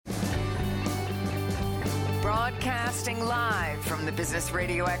Broadcasting live from the Business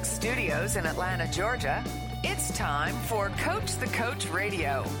Radio X studios in Atlanta, Georgia, it's time for Coach the Coach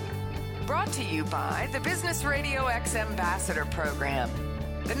Radio. Brought to you by the Business Radio X Ambassador Program,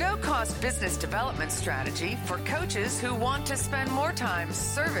 the no-cost business development strategy for coaches who want to spend more time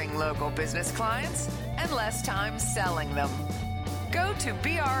serving local business clients and less time selling them. Go to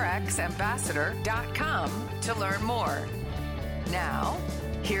brxambassador.com to learn more. Now,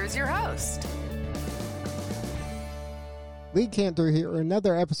 here's your host. Lee Cantor here,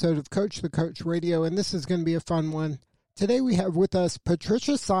 another episode of Coach the Coach Radio, and this is going to be a fun one. Today we have with us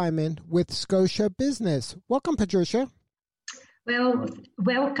Patricia Simon with Scotia Business. Welcome, Patricia. Well,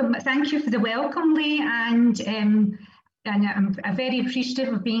 welcome. Thank you for the welcome, Lee, and I'm very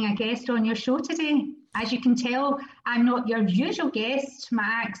appreciative of being a guest on your show today. As you can tell, I'm not your usual guest. My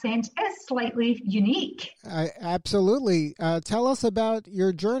accent is slightly unique. Absolutely. Tell us about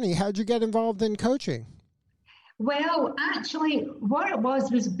your journey. How'd you get involved in coaching? Well, actually, what it was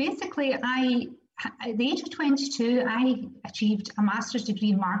basically at the age of 22, I achieved a master's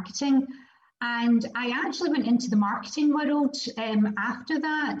degree in marketing. And I actually went into the marketing world after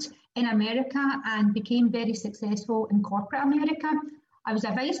that in America and became very successful in corporate America. I was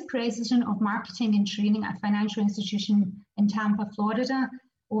a vice president of marketing and training at a financial institution in Tampa, Florida,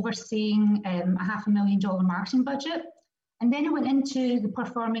 overseeing a $500,000 marketing budget. And then I went into the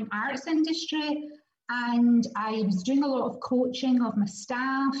performing arts industry, and I was doing a lot of coaching of my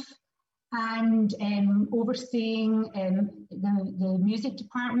staff and overseeing the music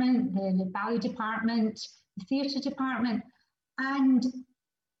department, the ballet department, the theatre department. And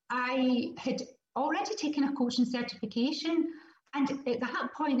I had already taken a coaching certification. And at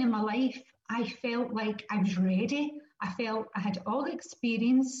that point in my life, I felt like I was ready. I felt I had all the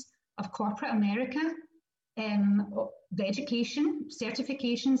experience of corporate America, the education,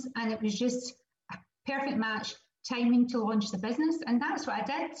 certifications, and it was just a perfect match, timing to launch the business. And that's what I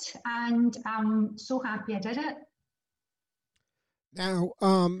did. And I'm so happy I did it. Now,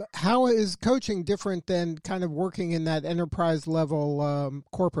 how is coaching different than kind of working in that enterprise level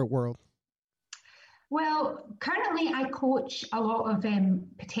corporate world? Well, currently I coach a lot of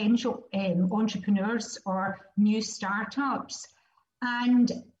potential entrepreneurs or new startups,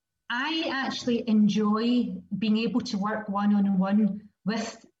 and I actually enjoy being able to work one-on-one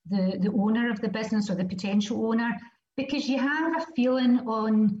with the owner of the business or the potential owner, because you have a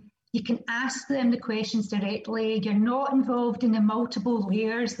feeling you can ask them the questions directly. You're not involved in the multiple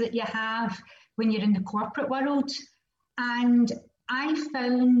layers that you have when you're in the corporate world. And I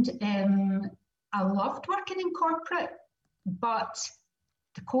found I loved working in corporate, but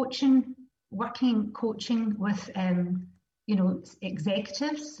the coaching with,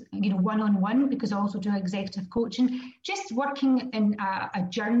 executives, one-on-one, because I also do executive coaching, just working in a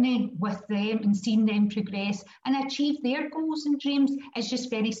journey with them and seeing them progress and achieve their goals and dreams is just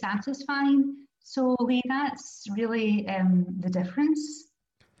very satisfying. So, Lee, that's really the difference.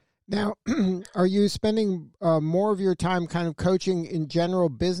 Now, are you spending more of your time kind of coaching in general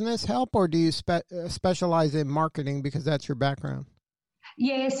business help, or do you specialize in marketing because that's your background?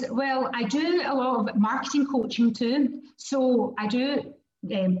 Yes, well, I do a lot of marketing coaching too. So I do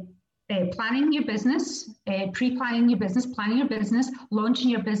planning your business, pre-planning your business, planning your business, launching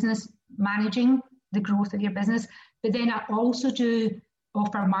your business, managing the growth of your business. But then I also do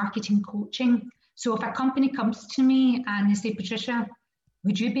offer marketing coaching. So if a company comes to me and they say, Patricia,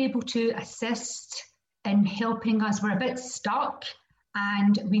 would you be able to assist in helping us? We're a bit stuck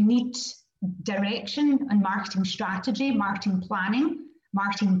and we need direction on marketing strategy, marketing planning,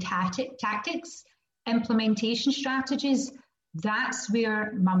 marketing tactics, implementation strategies. That's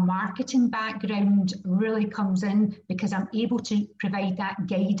where my marketing background really comes in, because I'm able to provide that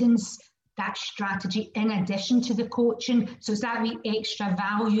guidance, that strategy in addition to the coaching. So it's that wee extra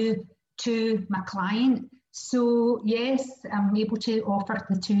value to my client. So yes, I'm able to offer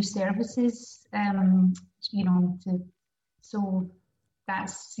the two services, so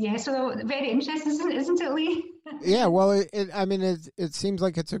very interesting, isn't it, Lee? Yeah, well, it seems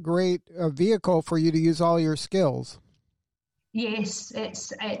like it's a great vehicle for you to use all your skills. Yes,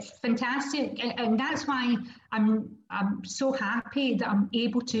 it's fantastic, and that's why I'm so happy that I'm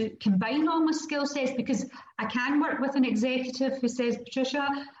able to combine all my skill sets, because I can work with an executive who says, Patricia,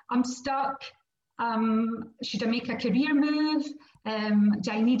 I'm stuck. Should I make a career move?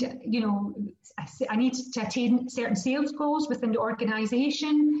 Do I need, I need to attain certain sales goals within the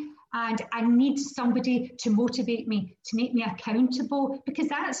organization, and I need somebody to motivate me, to make me accountable, because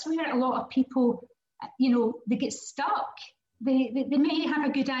that's where a lot of people, they get stuck. They may have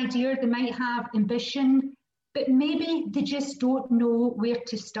a good idea, they might have ambition, but maybe they just don't know where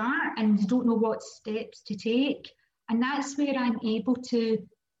to start and they don't know what steps to take. And that's where I'm able to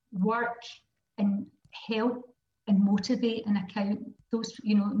work and help and motivate and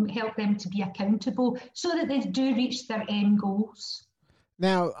help them to be accountable so that they do reach their end goals.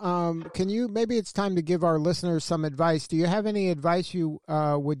 Now, maybe it's time to give our listeners some advice. Do you have any advice you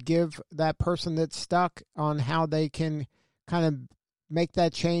would give that person that's stuck on how they can kind of make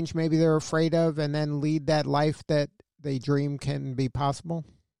that change maybe they're afraid of and then lead that life that they dream can be possible?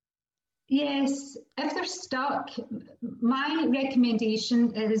 Yes. If they're stuck, my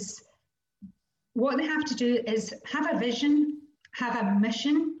recommendation is what they have to do is have a vision, have a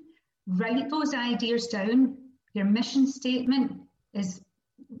mission, write those ideas down. Your mission statement is,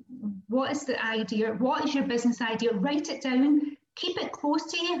 what is the idea? What is your business idea? Write it down. Keep it close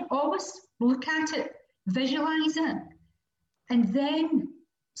to you. Always look at it, visualize it. And then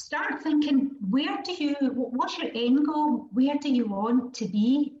start thinking, what's your end goal? Where do you want to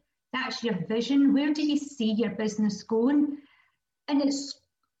be? That's your vision. Where do you see your business going? And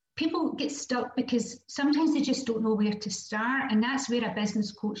people get stuck because sometimes they just don't know where to start. And that's where a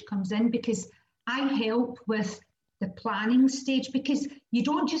business coach comes in, because I help with the planning stage, because you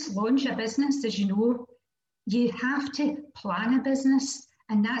don't just launch a business, as you know, you have to plan a business.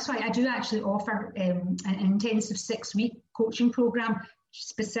 And that's why I do actually offer an intensive 6-week coaching program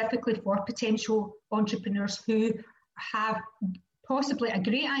specifically for potential entrepreneurs who have possibly a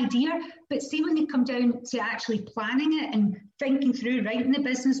great idea, but see when they come down to actually planning it and thinking through, writing the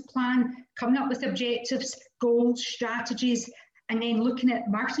business plan, coming up with objectives, goals, strategies, and then looking at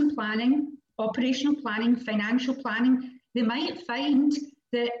marketing planning, operational planning, financial planning, they might find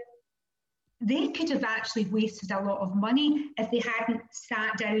that they could have actually wasted a lot of money if they hadn't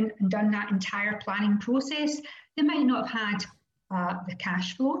sat down and done that entire planning process. They might not have had the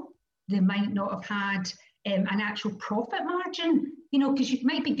cash flow. They might not have had an actual profit margin, because you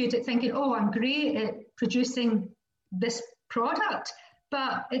might be good at thinking, oh, I'm great at producing this product.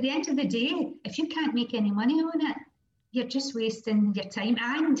 But at the end of the day, if you can't make any money on it, you're just wasting your time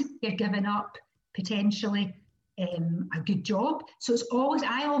and you're giving up potentially a good job. So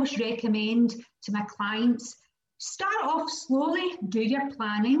I always recommend to my clients, start off slowly, do your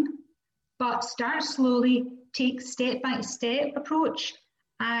planning, but start slowly, take step-by-step approach,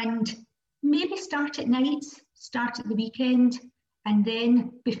 and maybe start at night, start at the weekend, and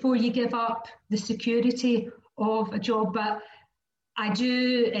then before you give up the security of a job. But I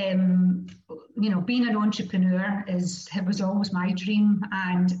do, being an entrepreneur was always my dream,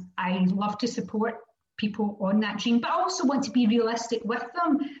 and I love to support people on that dream, but I also want to be realistic with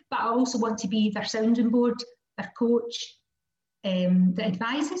them, but I also want to be their sounding board, their coach, that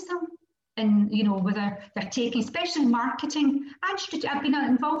advises them. And, whether they're taking, especially marketing, I've been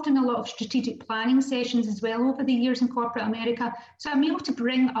involved in a lot of strategic planning sessions as well over the years in corporate America. So I'm able to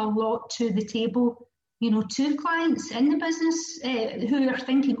bring a lot to the table, to clients in the business who are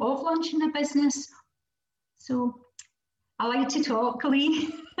thinking of launching a business. So I like to talk,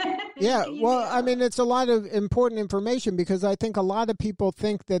 Lee. Yeah, well, I mean, it's a lot of important information, because I think a lot of people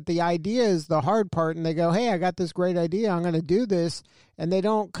think that the idea is the hard part, and they go, hey, I got this great idea, I'm going to do this, and they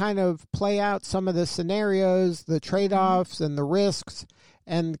don't kind of play out some of the scenarios, the trade-offs and the risks,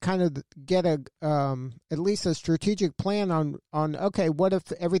 and kind of get at least a strategic plan on, okay, what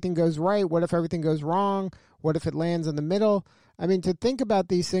if everything goes right? What if everything goes wrong? What if it lands in the middle? I mean, to think about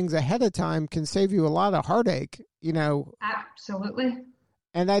these things ahead of time can save you a lot of heartache, Absolutely.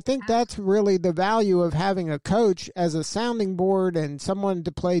 And I think that's really the value of having a coach as a sounding board and someone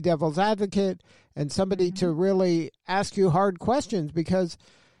to play devil's advocate and somebody to really ask you hard questions, because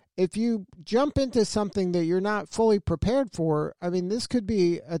if you jump into something that you're not fully prepared for, I mean, this could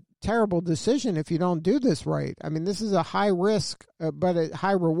be a terrible decision if you don't do this right. I mean, this is a high risk, but a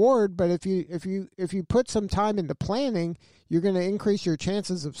high reward. But if you put some time into planning, you're going to increase your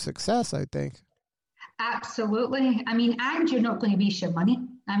chances of success, I think. Absolutely. I mean, and you're not going to waste your money.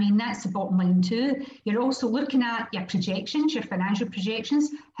 I mean, that's the bottom line too. You're also looking at your projections, your financial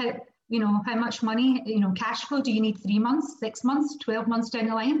projections. How much money, cash flow do you need 3 months, 6 months, 12 months down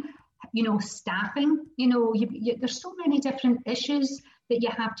the line? Staffing, there's so many different issues that you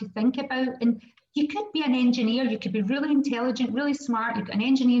have to think about. And you could be an engineer, you could be really intelligent, really smart, you've got an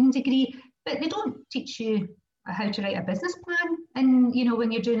engineering degree, but they don't teach you how to write a business plan. And,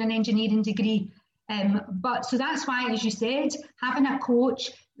 when you're doing an engineering degree, but so that's why, as you said, having a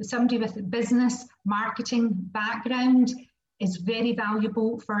coach, somebody with a business marketing background is very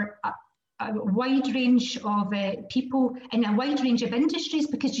valuable for a wide range of people in a wide range of industries,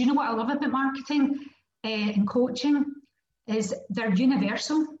 because you know what I love about marketing and coaching is they're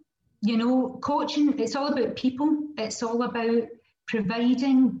universal. Coaching, it's all about people. It's all about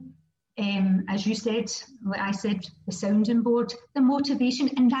providing, as you said, like I said, the sounding board, the motivation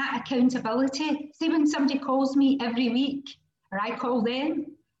and that accountability. See, when somebody calls me every week or I call them,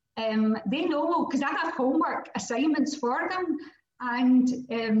 they know, because I have homework assignments for them, and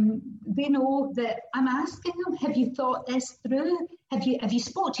they know that I'm asking them, have you thought this through? Have you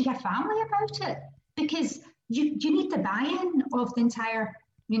spoke to your family about it? Because you need the buy-in of the entire,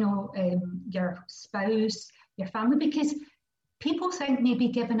 your spouse, your family, because people think maybe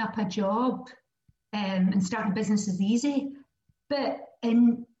giving up a job and starting a business is easy, but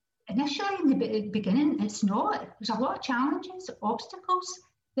initially in the beginning, it's not. There's a lot of challenges, obstacles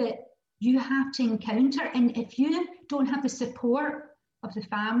that you have to encounter, and if you don't have the support of the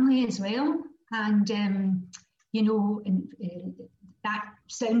family as well, and that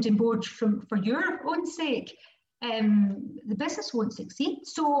sounding board for your own sake, the business won't succeed.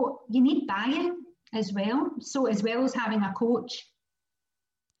 So you need buy-in as well. So as well as having a coach.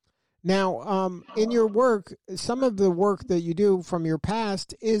 Now, in your work, some of the work that you do from your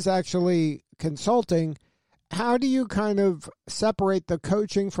past is actually consulting. How do you kind of separate the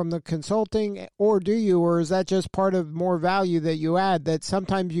coaching from the consulting, or is that just part of more value that you add, that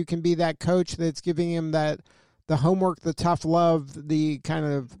sometimes you can be that coach that's giving him the homework, the tough love, the kind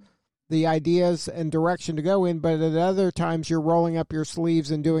of the ideas and direction to go in, but at other times you're rolling up your sleeves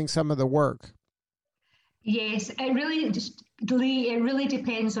and doing some of the work? Yes, it really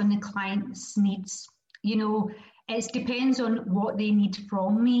depends on the client's needs. It depends on what they need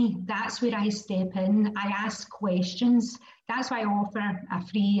from me. That's where I step in. I ask questions. That's why I offer a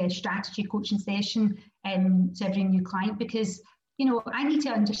free strategy coaching session to every new client, because, I need to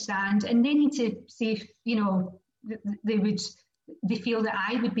understand, and they need to see if, they feel that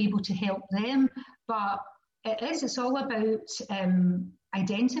I would be able to help them. But it's all about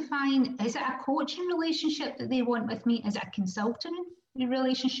identifying, is it a coaching relationship that they want with me? Is it a consulting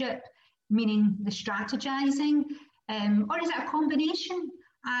relationship, meaning the strategizing, or is it a combination?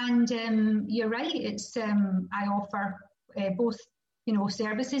 And you're right, it's I offer both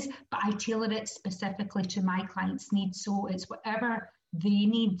services, but I tailor it specifically to my clients' needs. So it's whatever they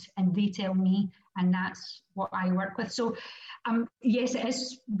need and they tell me, and that's what I work with. So yes, it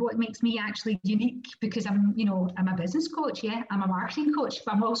is what makes me actually unique, because I'm a business coach, I'm a marketing coach,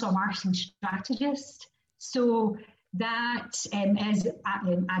 but I'm also a marketing strategist. So that is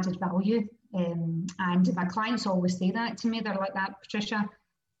added value. And my clients always say that to me. They're like, that, Patricia,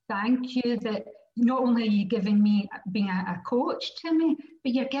 thank you that not only are you giving me, being a coach to me,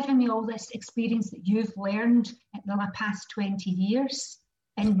 but you're giving me all this experience that you've learned in the past 20 years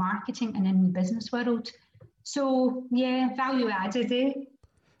in marketing and in the business world. So, value added,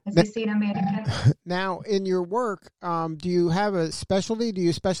 as they say in America. Now, in your work, do you have a specialty? Do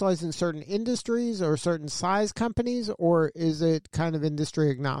you specialize in certain industries or certain size companies, or is it kind of industry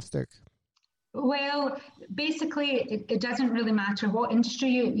agnostic? Well, basically, it doesn't really matter what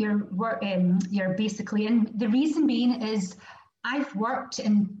industry you're basically in. The reason being is I've worked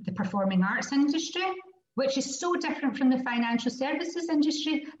in the performing arts industry, which is so different from the financial services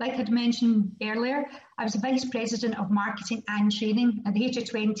industry. Like I'd mentioned earlier, I was vice president of marketing and training at the age of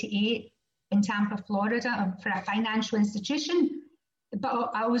 28 in Tampa, Florida, for a financial institution.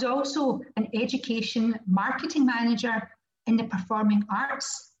 But I was also an education marketing manager in the performing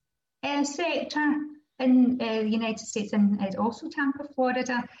arts sector in the United States, and also Tampa,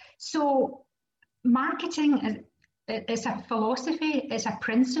 Florida. So marketing is a philosophy, it's a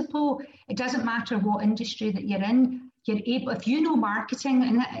principle. It doesn't matter what industry that you're in. You're able, if you know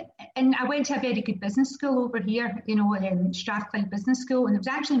marketing, and I went to a very good business school over here, Strathclyde Business School, and it was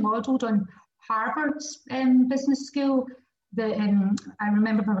actually modelled on Harvard's business school. I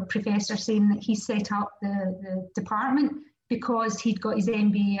remember my professor saying that he set up the department because he'd got his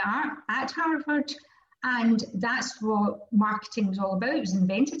MBA at Harvard, and that's what marketing was all about. It was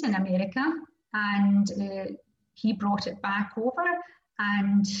invented in America, and he brought it back over,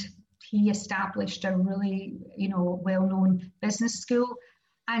 and he established a really, well-known business school.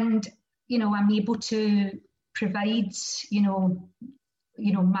 And, I'm able to provide,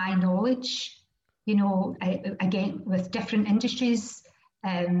 my knowledge, again, with different industries.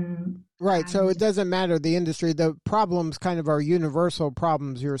 Right. So it doesn't matter the industry. The problems kind of are universal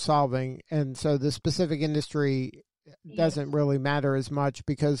problems you're solving. And so the specific industry doesn't really matter as much,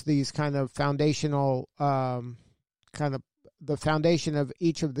 because these kind of foundational, the foundation of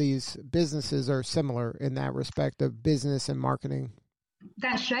each of these businesses are similar in that respect of business and marketing.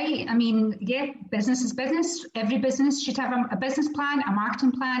 That's right. I mean, business is business. Every business should have a business plan, a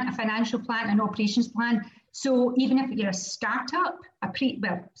marketing plan, a financial plan, an operations plan, So even if you're a startup,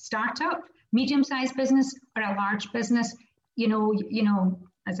 startup, medium-sized business, or a large business,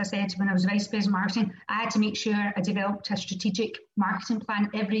 as I said, when I was vice president of marketing, I had to make sure I developed a strategic marketing plan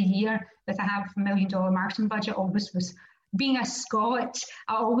every year with a $500,000 marketing budget. Always was. Being a Scot,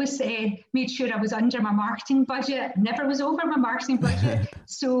 I always made sure I was under my marketing budget, never was over my marketing budget.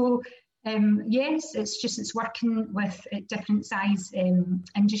 So yes, it's working with different size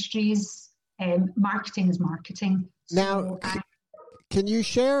industries. Marketing is marketing. Now, can you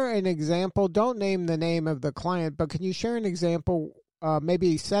share an example? Don't name the name of the client, but can you share an example,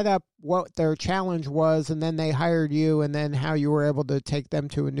 maybe set up what their challenge was, and then they hired you, and then how you were able to take them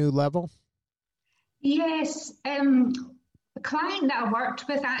to a new level? Yes. The client that I worked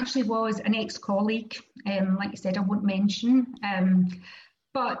with actually was an ex-colleague. Like I said, I won't mention.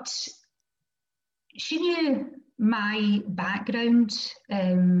 But she knew my background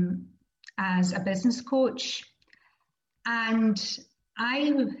as a business coach. And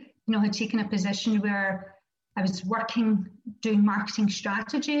I had taken a position where I was doing marketing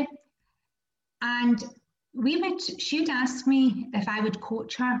strategy. And she'd asked me if I would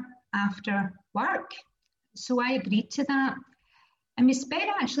coach her after work. So I agreed to that. And we spent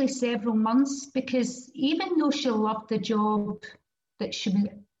actually several months, because even though she loved the job that she'd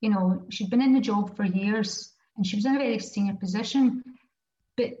been in the job for years and she was in a very senior position,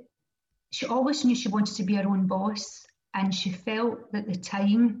 but she always knew she wanted to be her own boss, and she felt that the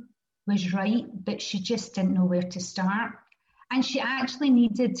time was right, but she just didn't know where to start. And she actually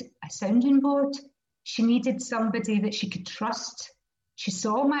needed a sounding board. She needed somebody that she could trust. She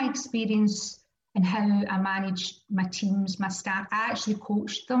saw my experience and how I managed my teams, my staff. I actually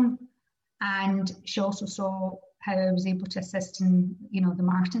coached them. And she also saw how I was able to assist in, the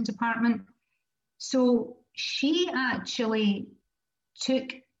marketing department. So she actually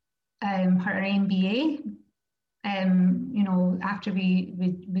took her MBA, after we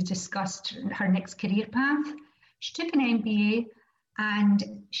discussed her next career path. She took an MBA,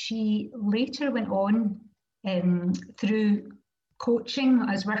 and she later went on through coaching,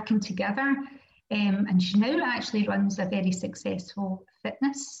 us working together. And she now actually runs a very successful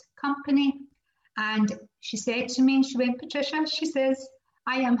fitness company. And she said to me, she went, Patricia, she says,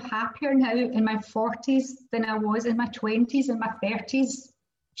 I am happier now in my 40s than I was in my 20s and my 30s.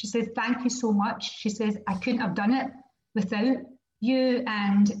 She says, thank you so much. She says, I couldn't have done it without you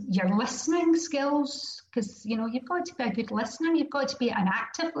and your listening skills, because, you've got to be a good listener. You've got to be an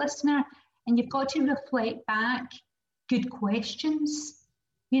active listener, and you've got to reflect back good questions.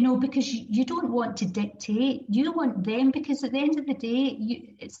 Because you don't want to dictate, you want them, because at the end of the day,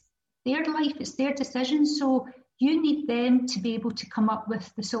 it's their life, it's their decision. So you need them to be able to come up with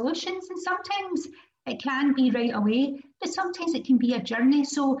the solutions. And sometimes it can be right away, but sometimes it can be a journey.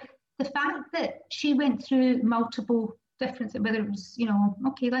 So the fact that she went through multiple different, whether it was,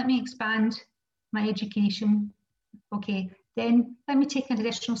 okay, let me expand my education. Okay, then let me take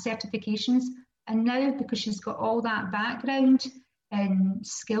additional certifications. And now, because she's got all that background and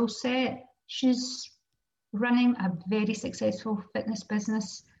skill set, she's running a very successful fitness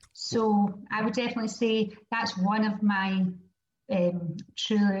business. So I would definitely say that's one of my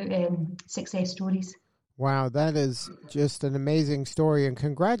true success stories. Wow, that is just an amazing story, and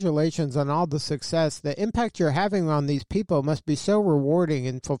congratulations on all the success. The impact you're having on these people must be so rewarding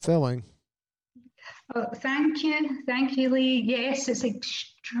and fulfilling. Oh, thank you, Lee. Yes, it's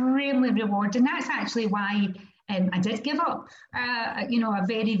extremely rewarding. That's actually why I did give up, a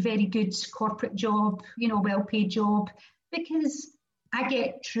very, very good corporate job, well-paid job, because I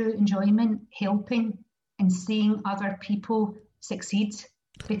get true enjoyment helping and seeing other people succeed.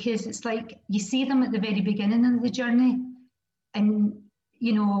 Because it's like you see them at the very beginning of the journey and,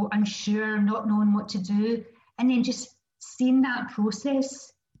 unsure, not knowing what to do, and then just seeing that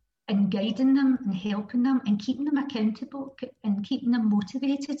process and guiding them and helping them and keeping them accountable and keeping them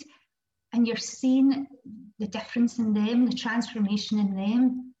motivated. And you're seeing the difference in them, the transformation in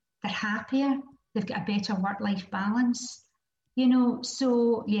them. They're happier. They've got a better work-life balance.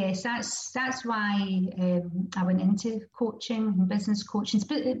 So yes, that's why I went into coaching and business coaching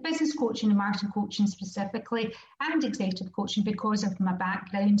and marketing coaching specifically, and executive coaching, because of my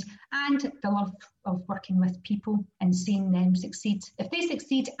background and the love of working with people and seeing them succeed. If they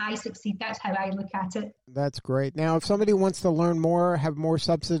succeed, I succeed. That's how I look at it. That's great. Now, if somebody wants to learn more, have more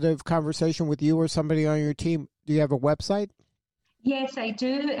substantive conversation with you or somebody on your team, do you have a website? Yes, I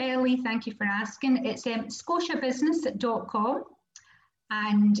do, Ellie. Thank you for asking. It's scotiabusiness.com,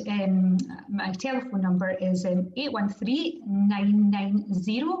 and my telephone number is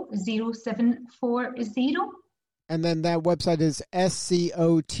 813-990-0740. And then that website is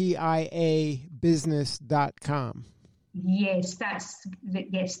SCOTIAbusiness.com. Yes,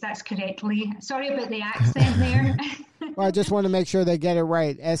 that's correctly. Sorry about the accent there. Well, I just want to make sure they get it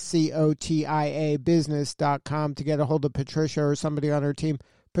right. SCOTIAbusiness.com to get a hold of Patricia or somebody on her team.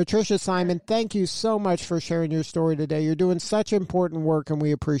 Patricia Simon, thank you so much for sharing your story today. You're doing such important work, and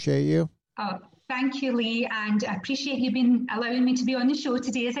we appreciate you. Oh, thank you, Lee, and I appreciate you allowing me to be on the show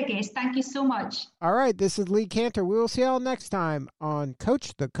today as a guest. Thank you so much. All right, this is Lee Cantor. We will see you all next time on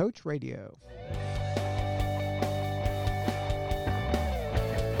Coach the Coach Radio.